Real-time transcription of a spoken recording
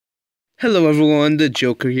Hello everyone, the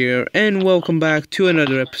Joker here, and welcome back to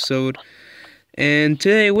another episode. And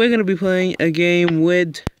today we're gonna be playing a game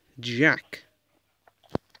with Jack.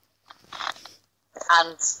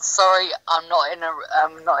 And sorry, I'm not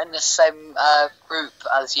in the same group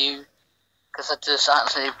as you, because I just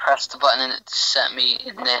actually pressed the button and it just sent me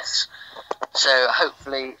in this. So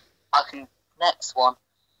hopefully, I can next one.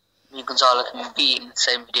 Me and Gonzalo can be in the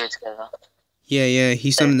same video together. Yeah,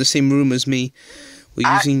 he's not in the same room as me.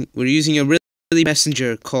 We're using a really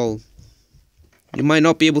messenger call. You might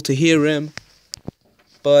not be able to hear him,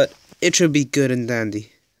 but it should be good and dandy.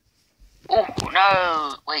 Oh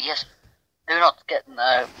no! Wait, yes. Do not get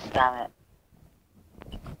no. Damn it.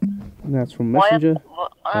 That's from Messenger.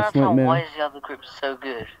 I don't know why is the other group so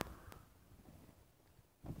good.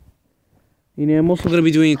 You know, I'm also gonna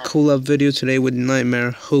be doing a collab video today with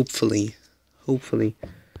Nightmare. Hopefully.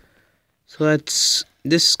 So this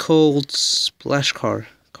is called Splash Car.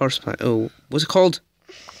 Oh, what's it called?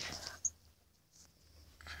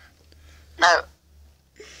 No.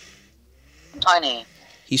 Tiny.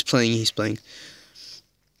 He's playing.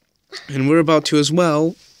 And we're about to as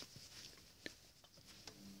well.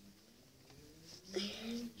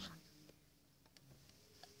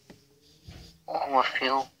 Oh, I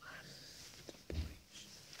feel.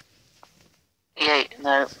 Yeah,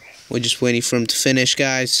 no. We're just waiting for him to finish,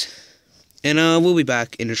 guys. And we'll be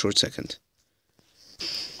back in a short second.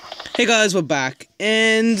 Hey guys, we're back.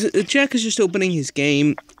 And Jack is just opening his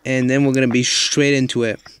game. And then we're going to be straight into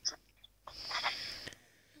it.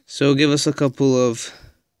 So give us a couple of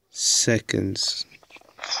seconds.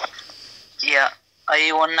 Yeah. Are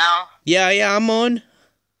you on now? Yeah, I'm on.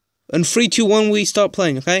 On 3, 2, 1, we start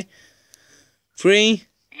playing, okay? 3,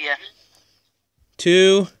 Yeah.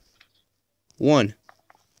 2, 1.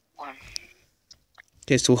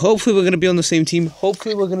 Okay, so hopefully we're going to be on the same team.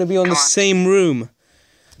 Hopefully we're going to be on the same room.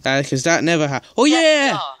 Because that never happened. Oh,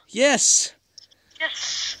 yeah! Yes!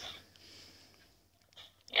 Yes!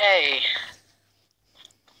 Yay!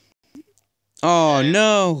 Oh,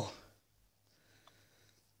 no!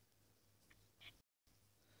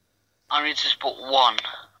 I need to just put one.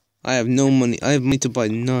 I have no money. I have money to buy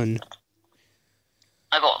none.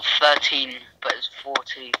 I got 13, but it's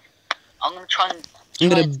 40. I'm going to try and... I'm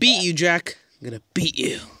going to beat you, Jack. I'm going to beat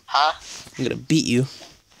you. Huh? I'm going to beat you.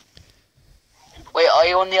 Wait, are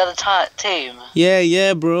you on the other team?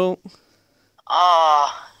 Yeah, bro.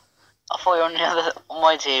 Ah, I thought you were on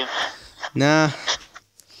my team. Nah.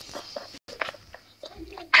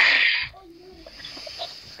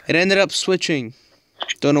 It ended up switching.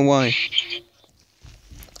 Don't know why.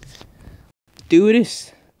 Do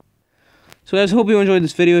this. So guys, hope you enjoyed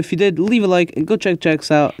this video. If you did, leave a like and go check Jack's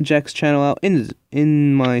channel out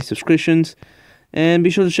in my subscriptions. And be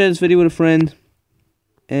sure to share this video with a friend.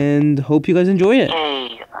 And hope you guys enjoy it.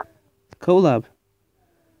 Hey. Collab.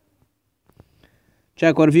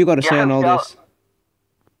 Jack, what have you got to say on all this?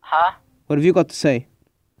 Huh? What have you got to say?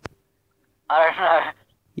 I don't know.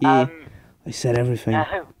 Yeah, I said everything.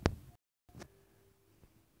 I'm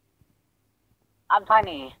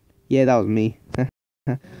Tiny. Yeah, that was me.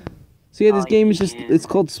 So yeah, this game is it's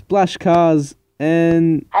called Splash Cars,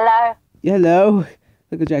 and... Hello. Yeah, hello.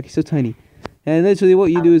 Look at Jack, he's so tiny. And literally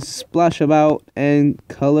what you do is splash about and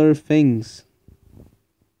color things.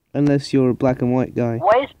 Unless you're a black and white guy.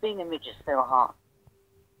 Why is being a midget so hard?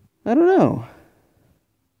 I don't know.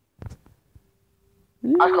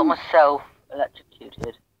 I got myself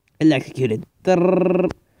electrocuted. Electrocuted.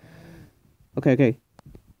 Okay.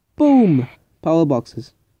 Boom! Power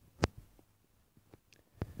boxes.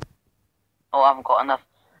 Oh, I haven't got enough.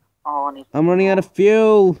 Oh, I'm running out of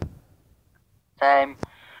fuel. Same.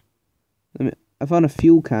 I found a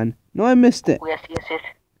fuel can. No, I missed it. Oh, yes.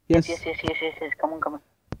 Yes. Come on.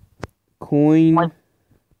 Coin. My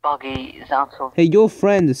buggy is out of... Hey, your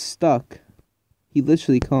friend is stuck. He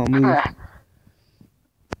literally can't move.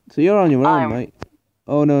 So you're on your own, mate.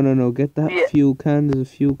 Oh, no. Get that fuel can. There's a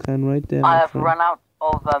fuel can right there. I have run out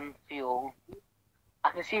of fuel. I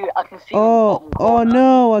can see. Oh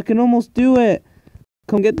no! I can almost do it.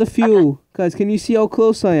 Come get the fuel, guys. Can you see how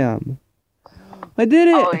close I am? I did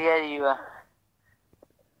it. Oh yeah, you are.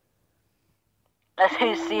 Let's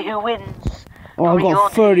see who wins. Oh, I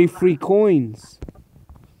got 33 coins.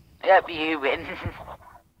 Yep, you win.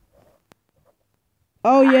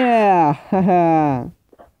 Oh yeah! Haha.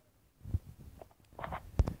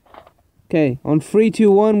 Okay, on 3, 2,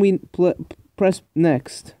 1, we press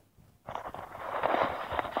next.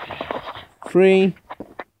 3,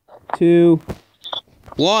 2,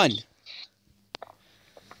 1.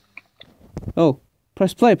 Oh,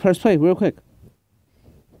 press play, real quick.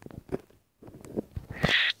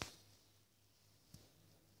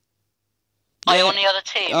 Are you on the other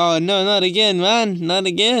team? Oh no, not again, man, not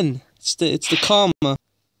again. It's the karma.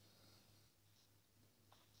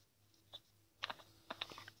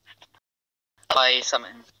 Buy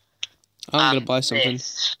something. I'm gonna buy something.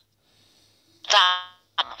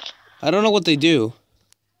 Damn. I don't know what they do.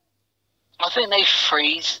 I think they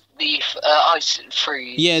freeze the ice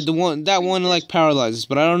freeze. Yeah, that one like paralyzes,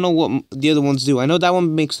 but I don't know what the other ones do. I know that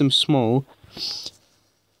one makes them small,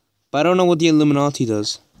 but I don't know what the Illuminati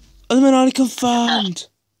does. Illuminati confirmed.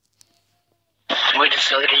 We're just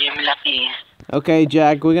going to be lucky. Okay,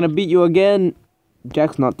 Jack, we're gonna beat you again.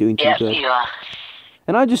 Jack's not doing too good. You are.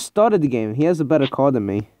 And I just started the game. He has a better car than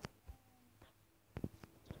me.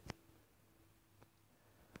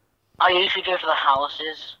 I usually go for the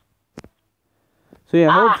houses. So yeah,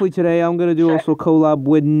 hopefully today I'm gonna do also a collab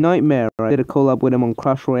with Nightmare. I did a collab with him on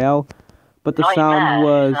Clash Royale, but the sound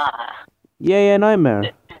was yeah,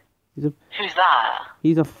 Nightmare. Who's that?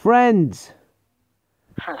 He's a friend.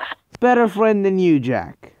 Better friend than you,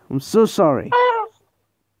 Jack. I'm so sorry.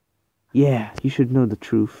 Yeah, you should know the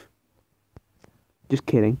truth. Just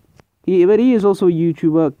kidding. But he is also a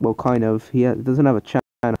YouTuber. Well, kind of. He doesn't have a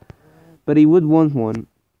channel, but he would want one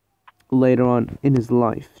later on in his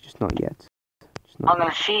life. Just not yet. I'm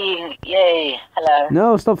gonna see you. Yay. Hello.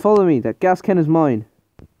 No, stop following me. That gas can is mine.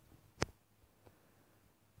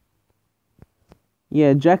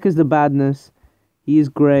 Yeah, Jack is the badness. He is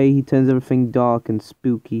grey. He turns everything dark and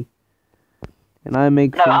spooky. And I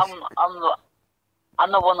make things...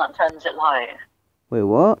 I'm the one that turns it light. Wait,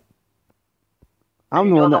 what? I'm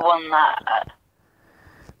the You're one the that... one that...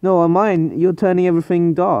 No, on mine, you're turning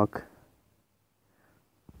everything dark.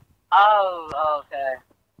 Oh, okay.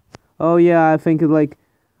 Oh yeah, I think it's like...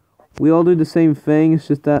 We all do the same thing, it's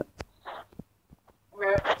just that...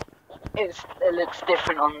 It looks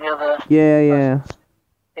different on the other... Yeah.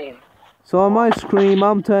 Team. So on my screen,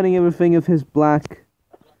 I'm turning everything of his black.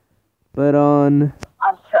 But on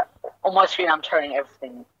my screen, I'm turning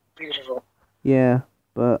everything beautiful. Yeah,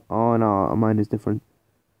 but on mine is different.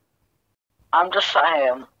 I'm just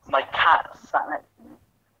saying, my cat sat next to me.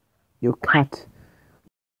 Your cat.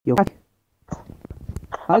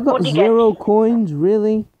 I got 0 coins,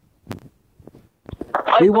 really?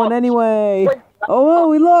 We won anyway. Oh,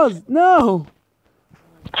 we lost. No.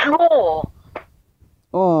 Draw.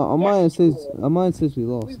 Oh, on mine it says we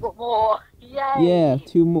lost. We got more. Yay. Yeah,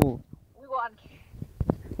 2 more. We won.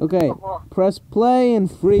 Okay, press play in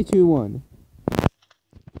 3, 2, 1.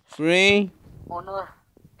 3,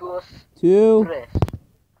 2,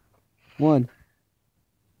 1.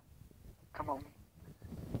 Come on.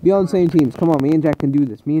 Be on the same teams. Come on, me and Jack can do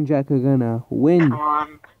this. Me and Jack are gonna win. Come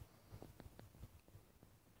on.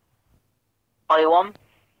 Are you on?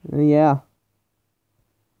 Yeah.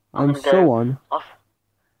 I'm so on. Off.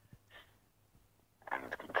 And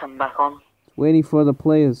come back on. Waiting for the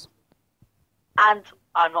players. And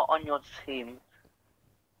I'm not on your team.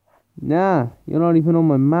 Nah, you're not even on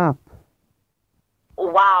my map.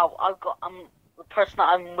 Wow, the person that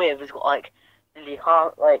I'm with has got like nearly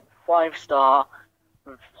 5-star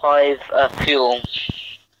and 5 fuel,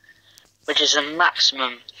 which is a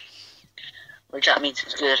maximum, which that means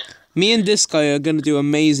it's good. Me and this guy are gonna do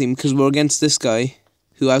amazing because we're against this guy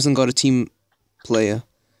who hasn't got a team player.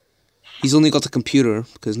 He's only got the computer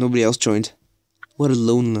because nobody else joined. What a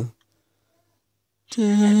loner.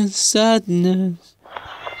 Sadness.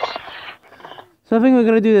 So I think we're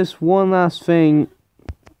gonna do this one last thing.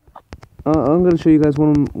 I'm gonna show you guys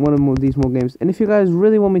one of these more games, and if you guys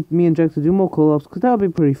really want me and Jack to do more collabs, because that would be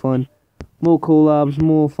pretty fun. More collabs,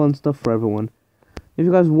 more fun stuff for everyone. If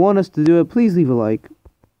you guys want us to do it, please leave a like.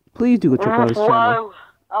 Please do go check out his channel.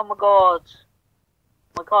 Oh my god.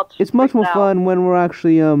 My god. It's much more fun when we're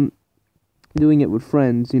actually doing it with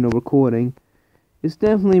friends, you know, recording. It's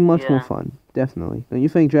definitely much more fun. Definitely. Don't you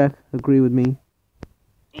think, Jack? Agree with me?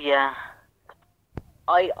 Yeah.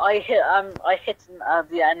 I hit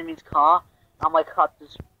the enemy's car, and my car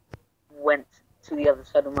just went to the other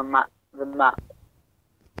side of the map.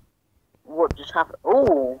 What just happened?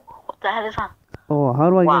 Oh, what the hell is that? Oh, how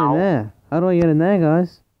do I get in there? How do I get in there,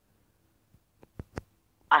 guys?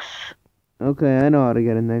 Okay, I know how to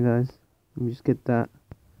get in there, guys. Let me just get that.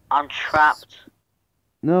 I'm trapped.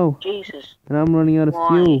 No. Jesus. And I'm running out of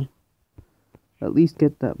fuel. At least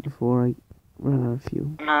get that before I run out of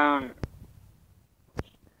fuel. No.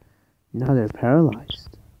 Now they're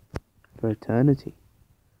paralyzed. For eternity.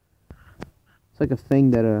 It's like a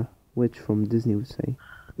thing that a witch from Disney would say.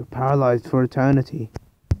 You're paralyzed for eternity.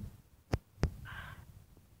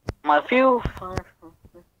 My fuel.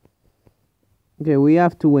 Okay, we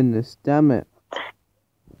have to win this. Damn it.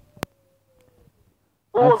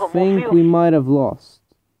 I think we might have lost.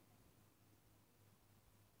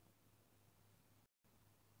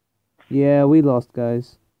 Yeah, we lost,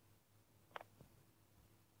 guys.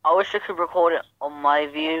 I wish I could record it on my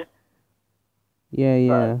view.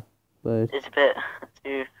 Yeah, but It's a bit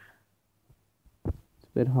too... it's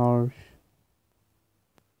a bit harsh.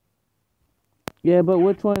 Yeah, but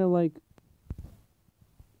we're trying to, like...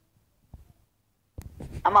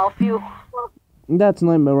 I'm out of fuel. That's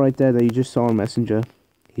Nightmare right there that you just saw on Messenger.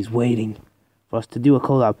 He's waiting for us to do a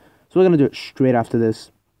collab. So we're gonna do it straight after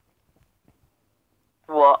this.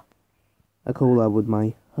 What? A collab with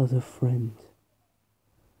my other friend.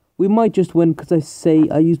 We might just win because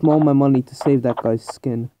I used all my money to save that guy's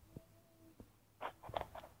skin.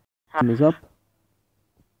 Time is up.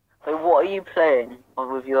 Wait, what are you playing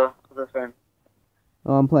with your other friend?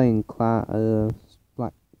 Oh, I'm playing Black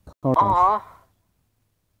Card. Aww.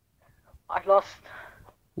 I lost.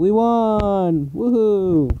 We won!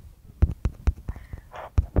 Woohoo!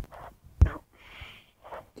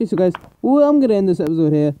 Okay, so guys, well, I'm gonna end this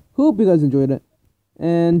episode here. Hope you guys enjoyed it.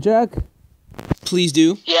 And Jack, please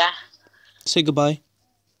do. Yeah. Say goodbye.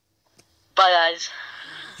 Bye, guys.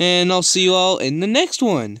 And I'll see you all in the next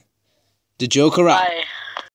one. The Joker out. Bye.